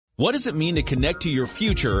What does it mean to connect to your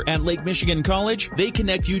future at Lake Michigan College? They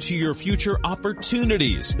connect you to your future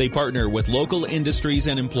opportunities. They partner with local industries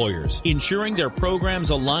and employers, ensuring their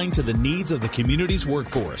programs align to the needs of the community's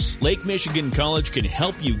workforce. Lake Michigan College can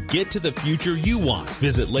help you get to the future you want.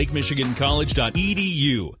 Visit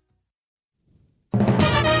lakemichigancollege.edu.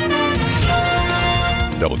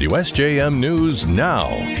 WSJM News Now.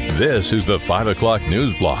 This is the 5 o'clock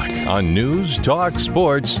news block on News Talk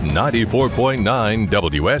Sports 94.9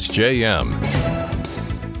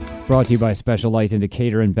 WSJM. Brought to you by Special Light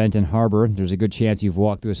Indicator in Benton Harbor. There's a good chance you've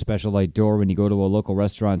walked through a Special Light door when you go to a local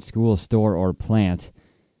restaurant, school, store, or plant.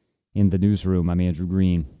 In the newsroom, I'm Andrew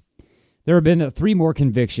Green. There have been 3 more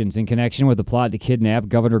convictions in connection with the plot to kidnap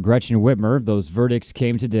Governor Gretchen Whitmer. Those verdicts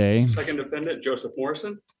came today. Second defendant, Joseph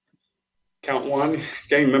Morrison. Count 1,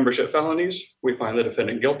 gang membership felonies. We find the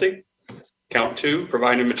defendant guilty. Count 2,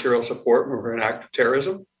 providing material support for an act of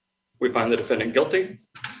terrorism. We find the defendant guilty.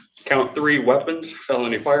 Count 3, weapons,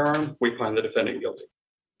 felony firearm. We find the defendant guilty.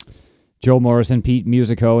 Joe Morrison, Pete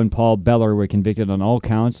Musico, and Paul Beller were convicted on all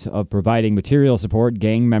counts of providing material support,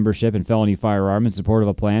 gang membership, and felony firearm in support of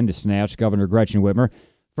a plan to snatch Governor Gretchen Whitmer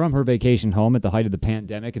from her vacation home at the height of the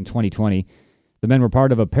pandemic in 2020. The men were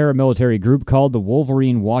part of a paramilitary group called the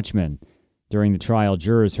Wolverine Watchmen. During the trial,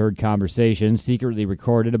 jurors heard conversations secretly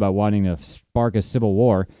recorded about wanting to spark a civil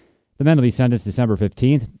war. The men will be sentenced December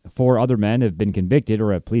 15th. 4 other men have been convicted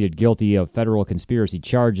or have pleaded guilty of federal conspiracy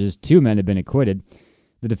charges. 2 men have been acquitted.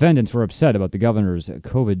 The defendants were upset about the governor's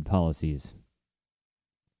COVID policies.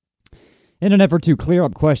 In an effort to clear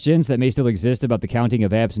up questions that may still exist about the counting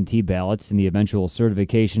of absentee ballots and the eventual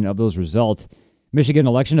certification of those results, Michigan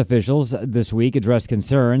election officials this week addressed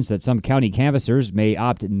concerns that some county canvassers may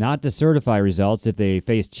opt not to certify results if they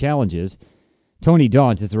face challenges. Tony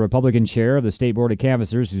Daunt is the Republican chair of the State Board of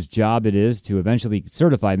Canvassers, whose job it is to eventually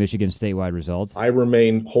certify Michigan's statewide results. I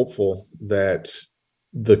remain hopeful that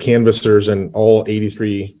the canvassers and all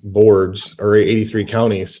 83 boards or 83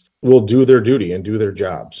 counties will do their duty and do their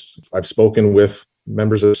jobs. I've spoken with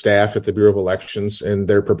members of staff at the Bureau of Elections, and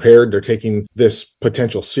they're prepared. They're taking this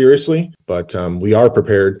potential seriously, but we are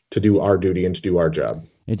prepared to do our duty and to do our job.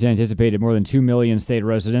 It's anticipated more than 2 million state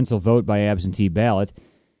residents will vote by absentee ballot.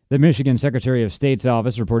 The Michigan Secretary of State's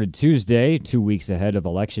office reported Tuesday, 2 weeks ahead of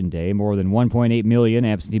Election Day, more than 1.8 million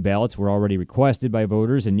absentee ballots were already requested by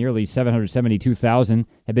voters, and nearly 772,000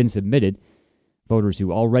 have been submitted. Voters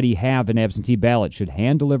who already have an absentee ballot should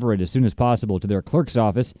hand-deliver it as soon as possible to their clerk's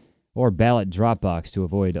office or ballot drop box to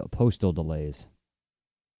avoid postal delays.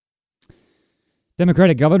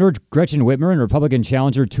 Democratic Governor Gretchen Whitmer and Republican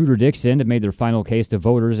challenger Tudor Dixon have made their final case to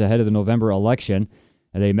voters ahead of the November election.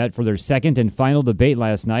 They met for their second and final debate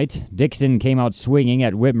last night. Dixon came out swinging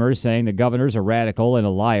at Whitmer, saying the governor's a radical and a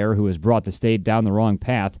liar who has brought the state down the wrong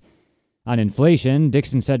path. On inflation,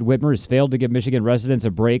 Dixon said Whitmer has failed to give Michigan residents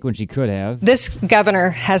a break when she could have. This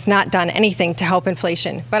governor has not done anything to help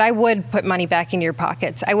inflation, but I would put money back in your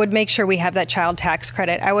pockets. I would make sure we have that child tax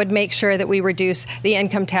credit. I would make sure that we reduce the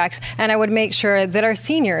income tax, and I would make sure that our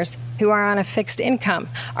seniors who are on a fixed income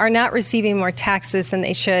are not receiving more taxes than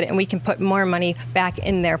they should, and we can put more money back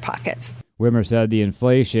in their pockets. Whitmer said the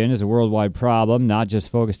inflation is a worldwide problem, not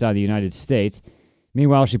just focused on the United States.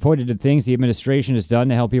 Meanwhile, she pointed to things the administration has done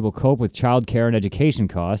to help people cope with child care and education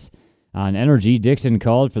costs. On energy, Dixon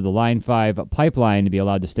called for the Line 5 pipeline to be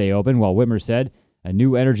allowed to stay open, while Whitmer said a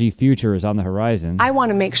new energy future is on the horizon. I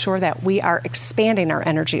want to make sure that we are expanding our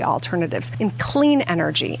energy alternatives in clean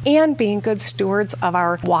energy and being good stewards of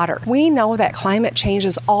our water. We know that climate change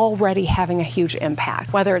is already having a huge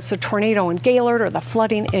impact, whether it's the tornado in Gaylord or the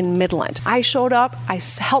flooding in Midland. I showed up, I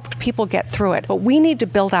helped people get through it, but we need to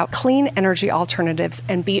build out clean energy alternatives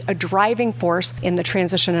and be a driving force in the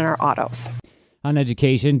transition in our autos. On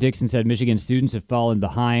education, Dixon said Michigan students have fallen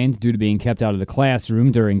behind due to being kept out of the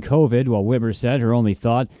classroom during COVID, while Whitmer said her only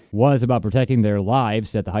thought was about protecting their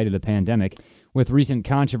lives at the height of the pandemic. With recent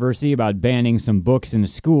controversy about banning some books in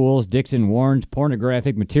schools, Dixon warned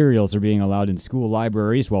pornographic materials are being allowed in school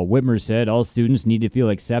libraries, while Whitmer said all students need to feel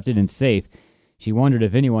accepted and safe. She wondered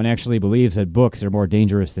if anyone actually believes that books are more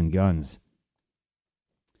dangerous than guns.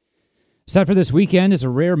 Set for this weekend is a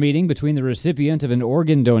rare meeting between the recipient of an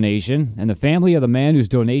organ donation and the family of the man whose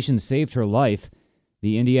donation saved her life.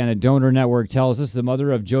 The Indiana Donor Network tells us the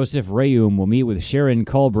mother of Joseph Rayum will meet with Sharon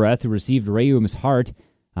Culbreth, who received Rayum's heart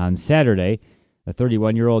on Saturday. The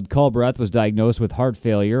 31-year-old Culbreth was diagnosed with heart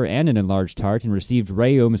failure and an enlarged heart and received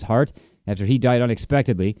Rayum's heart after he died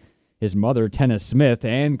unexpectedly. His mother, Tenna Smith,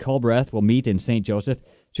 and Culbreth will meet in St. Joseph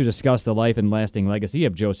to discuss the life and lasting legacy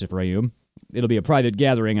of Joseph Rayum. It'll be a private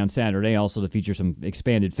gathering on Saturday, also to feature some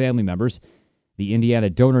expanded family members. The Indiana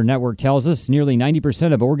Donor Network tells us nearly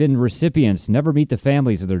 90% of organ recipients never meet the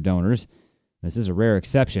families of their donors. This is a rare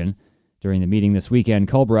exception. During the meeting this weekend,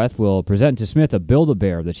 Culbreth will present to Smith a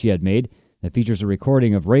Build-A-Bear that she had made that features a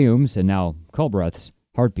recording of Rayum's and now Culbreth's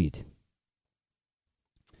heartbeat.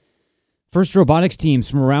 First robotics teams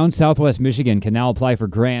from around Southwest Michigan can now apply for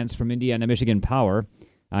grants from Indiana-Michigan Power.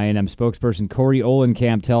 I&M spokesperson Corey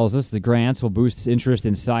Ohlenkamp tells us the grants will boost interest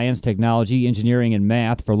in science, technology, engineering, and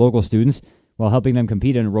math for local students while helping them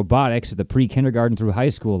compete in robotics at the pre-kindergarten through high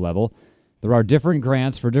school level. There are different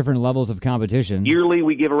grants for different levels of competition. Yearly,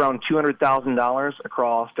 we give around $200,000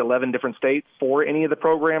 across 11 different states for any of the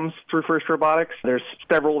programs through First Robotics. There's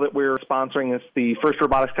several that we're sponsoring. It's the First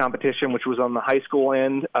Robotics competition, which was on the high school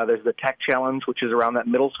end. There's the Tech Challenge, which is around that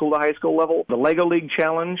middle school to high school level. The Lego League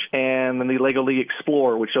Challenge, and then the Lego League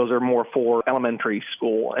Explore, which those are more for elementary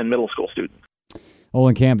school and middle school students.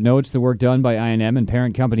 Ohlenkamp notes the work done by I&M and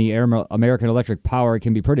parent company American Electric Power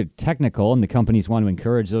can be pretty technical, and the companies want to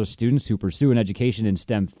encourage those students who pursue an education in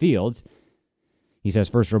STEM fields. He says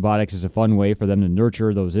First Robotics is a fun way for them to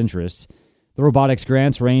nurture those interests. The robotics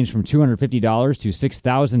grants range from $250 to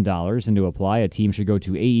 $6,000, and to apply, a team should go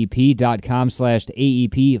to aep.com/AEP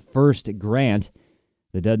First Grant.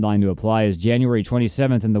 The deadline to apply is January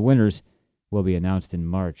 27th, and the winners will be announced in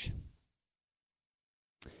March.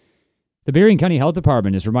 The Berrien County Health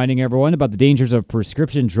Department is reminding everyone about the dangers of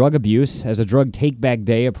prescription drug abuse as a drug take-back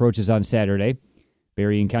day approaches on Saturday.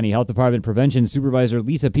 Berrien County Health Department Prevention Supervisor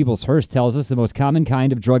Lisa Peoples-Hurst tells us the most common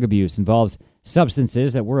kind of drug abuse involves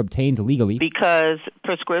substances that were obtained legally. Because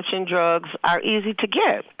prescription drugs are easy to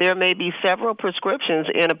get. There may be several prescriptions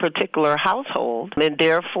in a particular household and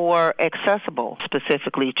therefore accessible,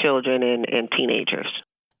 specifically children and teenagers.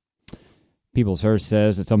 Peoples-Hurst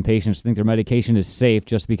says that some patients think their medication is safe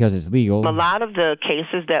just because it's legal. A lot of the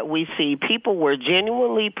cases that we see, people were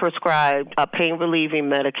genuinely prescribed a pain-relieving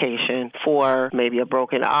medication for maybe a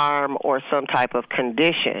broken arm or some type of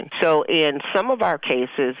condition. So in some of our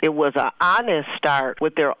cases, it was an honest start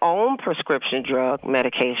with their own prescription drug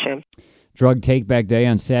medication. Drug Take-Back Day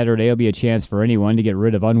on Saturday will be a chance for anyone to get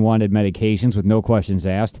rid of unwanted medications with no questions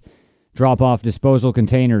asked. Drop-off disposal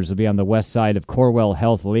containers will be on the west side of Corwell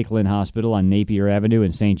Health Lakeland Hospital on Napier Avenue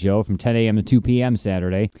in St. Joe from 10 a.m. to 2 p.m.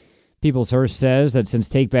 Saturday. Peoples-Hurst says that since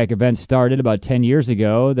take-back events started about 10 years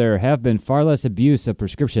ago, there have been far less abuse of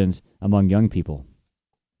prescriptions among young people.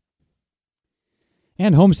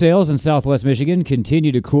 And home sales in Southwest Michigan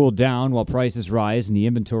continue to cool down while prices rise and the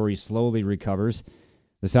inventory slowly recovers.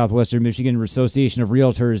 The Southwestern Michigan Association of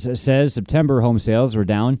Realtors says September home sales were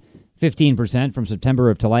down 15% from September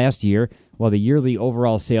of last year, while the yearly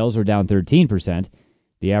overall sales were down 13%.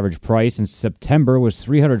 The average price in September was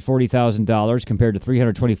 $340,000 compared to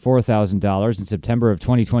 $324,000 in September of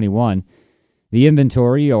 2021. The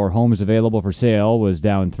inventory, or homes available for sale, was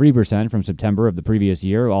down 3% from September of the previous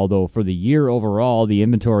year, although for the year overall, the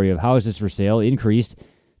inventory of houses for sale increased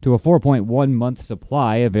to a 4.1-month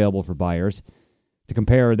supply available for buyers. To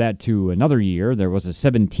compare that to another year, there was a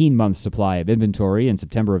 17-month supply of inventory in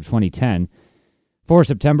September of 2010. For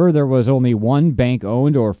September, there was only one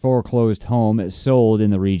bank-owned or foreclosed home sold in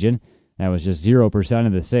the region. That was just 0%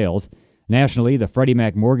 of the sales. Nationally, the Freddie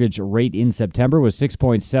Mac mortgage rate in September was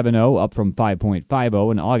 6.70, up from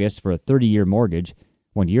 5.50 in August for a 30-year mortgage.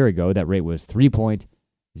 1 year ago, that rate was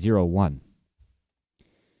 3.01.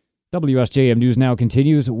 WSJM News Now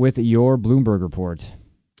continues with your Bloomberg Report.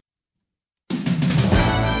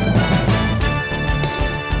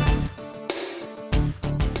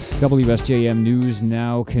 WSJM News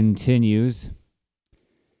Now continues.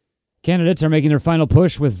 Candidates are making their final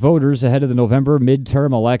push with voters ahead of the November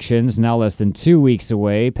midterm elections, now less than 2 weeks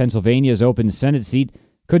away. Pennsylvania's open Senate seat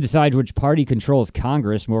could decide which party controls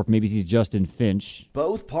Congress. More from ABC's Justin Finch.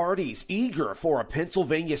 Both parties eager for a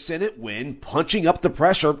Pennsylvania Senate win, punching up the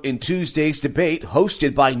pressure in Tuesday's debate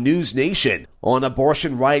hosted by News Nation. On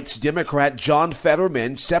abortion rights, Democrat John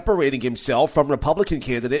Fetterman separating himself from Republican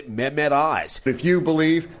candidate Mehmet Oz. If you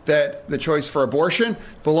believe that the choice for abortion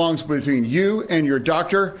belongs between you and your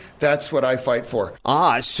doctor, that's what I fight for.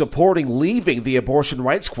 Oz supporting leaving the abortion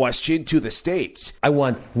rights question to the states. I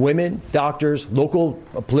want women, doctors, local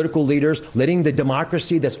political leaders, letting the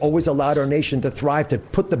democracy that's always allowed our nation to thrive, to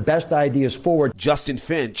put the best ideas forward. Justin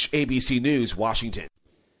Finch, ABC News, Washington.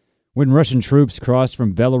 When Russian troops crossed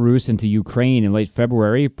from Belarus into Ukraine in late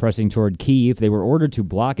February, pressing toward Kyiv, they were ordered to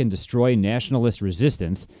block and destroy nationalist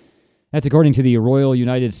resistance. That's according to the Royal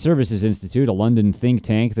United Services Institute, a London think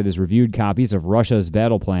tank that has reviewed copies of Russia's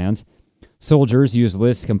battle plans. Soldiers used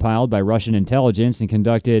lists compiled by Russian intelligence and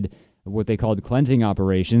conducted what they called cleansing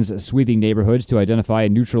operations, sweeping neighborhoods to identify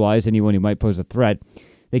and neutralize anyone who might pose a threat.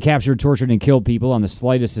 They captured, tortured, and killed people on the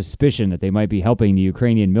slightest suspicion that they might be helping the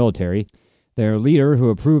Ukrainian military. Their leader, who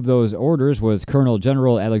approved those orders, was Colonel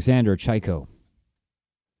General Alexander Chaiko.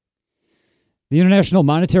 The International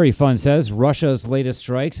Monetary Fund says Russia's latest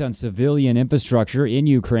strikes on civilian infrastructure in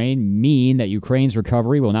Ukraine mean that Ukraine's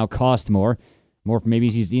recovery will now cost more. More from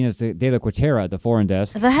ABC's Ines de la Quatera at the foreign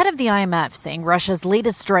desk. The head of the IMF saying Russia's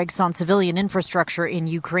latest strikes on civilian infrastructure in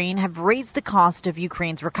Ukraine have raised the cost of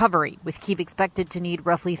Ukraine's recovery, with Kyiv expected to need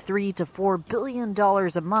roughly $3 to $4 billion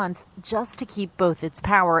a month just to keep both its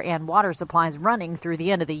power and water supplies running through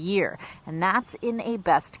the end of the year. And that's in a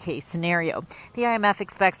best-case scenario. The IMF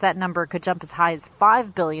expects that number could jump as high as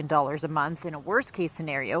 $5 billion a month in a worst-case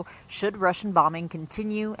scenario should Russian bombing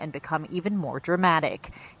continue and become even more dramatic.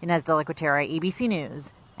 Ines de la Quatera, ABC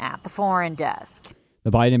News at the foreign desk. The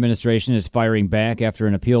Biden administration is firing back after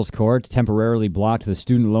an appeals court temporarily blocked the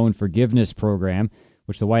student loan forgiveness program,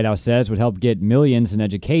 which the White House says would help get millions in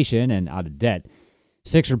education and out of debt.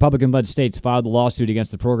 6 Republican-led states filed the lawsuit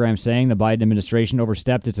against the program, saying the Biden administration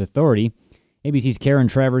overstepped its authority. ABC's Karen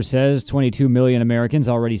Travers says 22 million Americans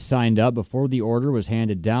already signed up before the order was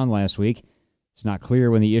handed down last week. It's not clear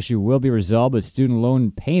when the issue will be resolved, but student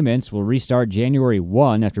loan payments will restart January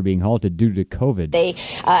 1 after being halted due to COVID. They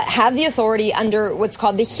have the authority under what's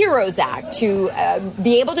called the HEROES Act to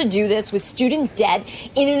be able to do this with student debt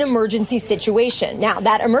in an emergency situation. Now,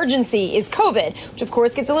 that emergency is COVID, which of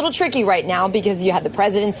course gets a little tricky right now because you had the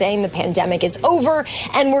president saying the pandemic is over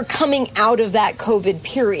and we're coming out of that COVID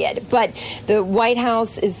period. But the White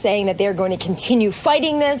House is saying that they're going to continue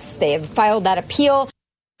fighting this. They have filed that appeal.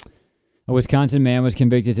 A Wisconsin man was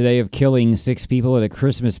convicted today of killing 6 people at a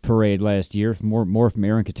Christmas parade last year. More from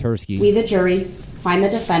Aaron Katersky. We, the jury, find the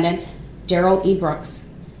defendant, Darrell E. Brooks,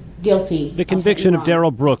 guilty. The conviction of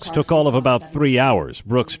Darrell Brooks took all of about 3 hours.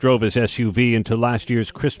 Brooks drove his SUV into last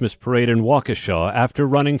year's Christmas parade in Waukesha after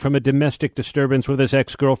running from a domestic disturbance with his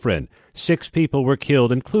ex-girlfriend. 6 people were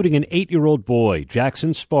killed, including an 8-year-old boy,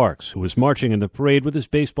 Jackson Sparks, who was marching in the parade with his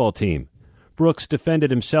baseball team. Brooks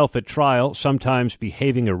defended himself at trial, sometimes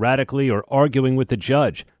behaving erratically or arguing with the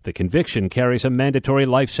judge. The conviction carries a mandatory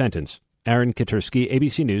life sentence. Aaron Katersky,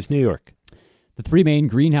 ABC News, New York. The 3 main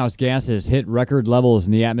greenhouse gases hit record levels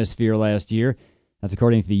in the atmosphere last year. That's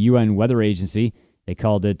according to the UN Weather Agency. They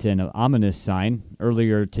called it an ominous sign.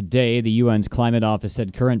 Earlier today, the UN's climate office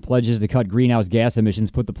said current pledges to cut greenhouse gas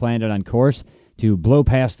emissions put the planet on course to blow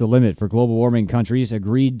past the limit for global warming countries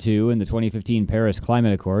agreed to in the 2015 Paris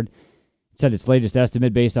Climate Accord. It said its latest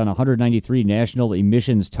estimate, based on 193 national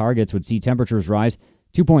emissions targets, would see temperatures rise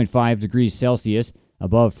 2.5 degrees Celsius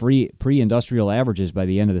above pre-industrial averages by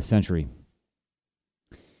the end of the century.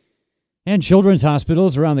 And children's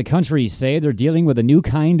hospitals around the country say they're dealing with a new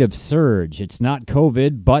kind of surge. It's not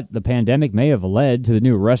COVID, but the pandemic may have led to the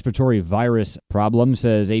new respiratory virus problem,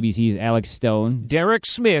 says ABC's Alex Stone. Derek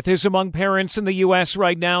Smith is among parents in the U.S.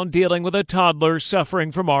 right now dealing with a toddler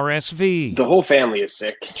suffering from RSV. The whole family is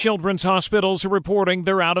sick. Children's hospitals are reporting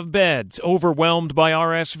they're out of beds, overwhelmed by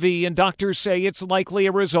RSV, and doctors say it's likely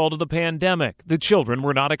a result of the pandemic. The children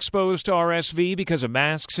were not exposed to RSV because of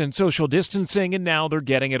masks and social distancing, and now they're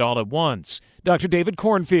getting it all at once. Dr. David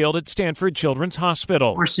Cornfield at Stanford Children's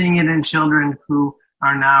Hospital. We're seeing it in children who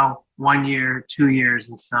are now 1 year, 2 years,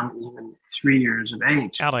 and some even 3 years of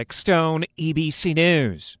age. Alex Stone, ABC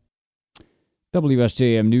News.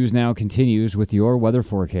 WSJM News Now continues with your weather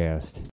forecast.